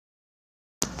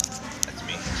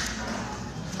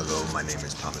My name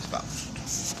is Thomas Bausch.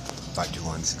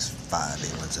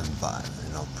 521-658-175,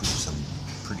 and I'll prove some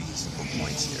pretty simple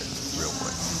points here, real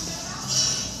quick.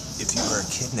 If you are a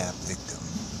kidnapped victim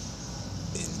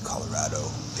in Colorado,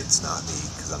 it's not me,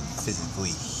 because I'm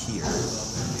physically here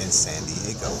in San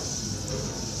Diego.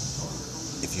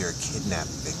 If you're a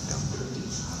kidnapped victim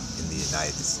in the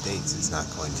United States, it's not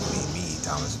going to be me,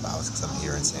 Thomas Bausch, because I'm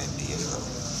here in San Diego,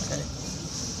 okay?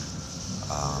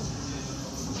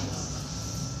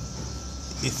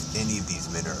 If any of these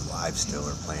men are alive still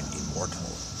or playing Immortal,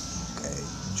 okay,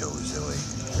 Joe Zillig,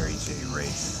 Harry J.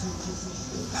 Race,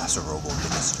 Pastor Robo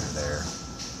Minister there,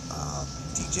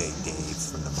 DJ Dave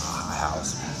from the Maha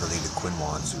House, Berlita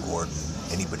Quinwans, Gordon,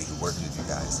 anybody who works with you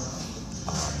guys,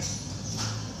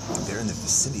 if they're in the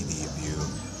vicinity of you,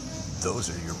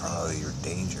 those are probably your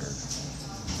danger,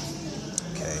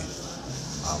 okay?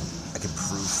 I can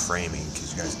prove framing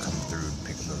because you guys come through and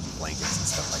pick up those blankets and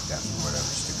stuff like that for whatever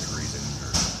stupid reason.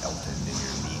 You're Elton and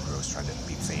you're Negroes trying to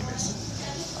be famous.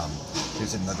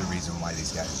 There's another reason why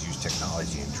these guys use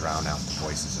technology and drown out the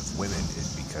voices of women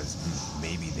is because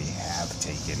maybe they have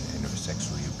taken and have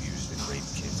sexually abused and raped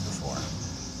kids before.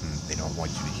 They don't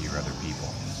want you to hear other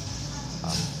people.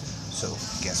 So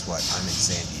guess what? I'm in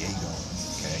San Diego,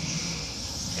 okay?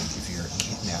 And if you're a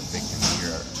kidnapped victim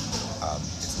here,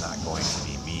 it's not going to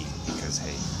be me because,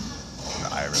 hey,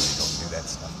 I really don't do that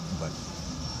stuff. But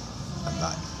I'm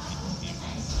not.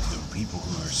 The people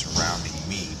who are surrounding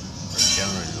me are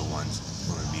generally the ones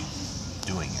who will be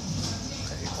doing it,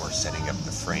 okay, or setting up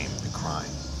the frame, the crime,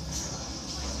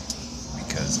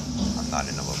 because I'm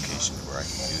not in a location where I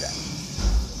can do that.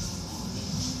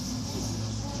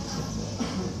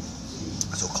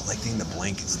 So collecting the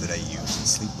blankets that I use and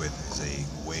sleep with is a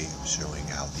way of showing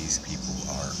how these people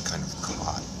are kind of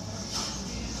caught.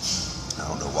 I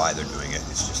don't know why they're doing it.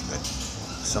 It's just that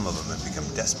some of them have become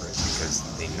desperate because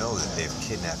they know that they've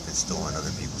kidnapped and stolen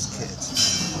other people's kids.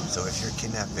 So if you're a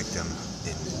kidnapped victim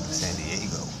in San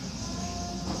Diego,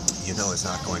 you know it's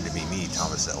not going to be me,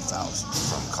 Thomas L. Faust,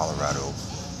 from Colorado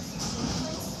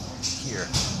here,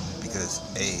 because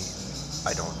A,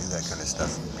 I don't do that kind of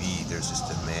stuff. B, there's just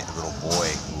a little boy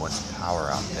who wants power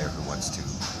out there, who wants to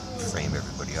frame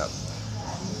everybody up.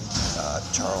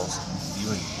 Charles, you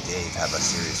and Dave have a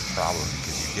serious problem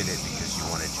because you did it because you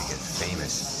wanted to get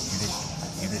famous.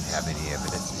 You didn't have any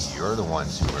evidence. You're the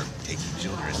ones who are taking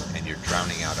children and you're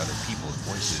drowning out other people's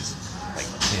voices, like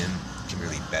Tim,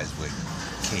 Kimberly Beswick,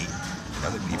 Kate, and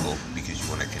other people, because you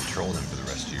want to control them for the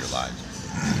rest of your lives.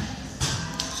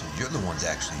 So you're the ones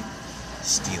actually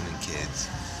stealing kids,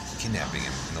 kidnapping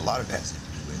them, and a lot of it has to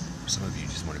do with some of you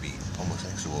just want to be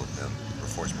homosexual with them, or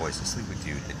force boys to sleep with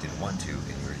you that didn't want to,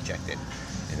 and you rejected.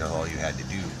 And all you had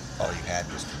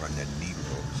was to run the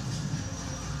Negroes,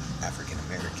 African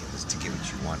Americans, to get what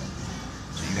you wanted.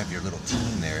 So you have your little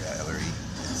team there, Ellery,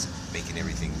 that's making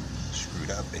everything screwed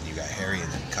up, and you got Harry and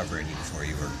them covering you for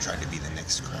you, or trying to be the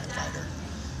next crime fighter.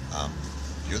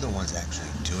 You're the ones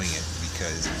actually doing it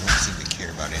because you don't seem to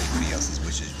care about anybody else's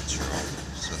wishes but your own.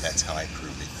 So that's how I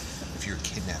prove it. If you're a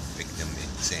kidnapped victim in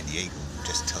San Diego,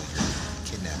 just tell your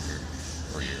kidnapper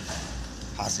or your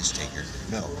hostage taker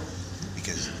no.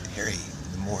 Because, Harry,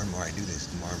 the more and more I do this,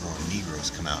 the more and more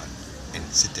Negroes come out and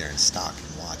sit there and stalk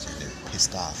and watch, and they're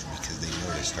pissed off because they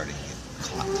know they're starting to get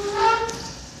caught.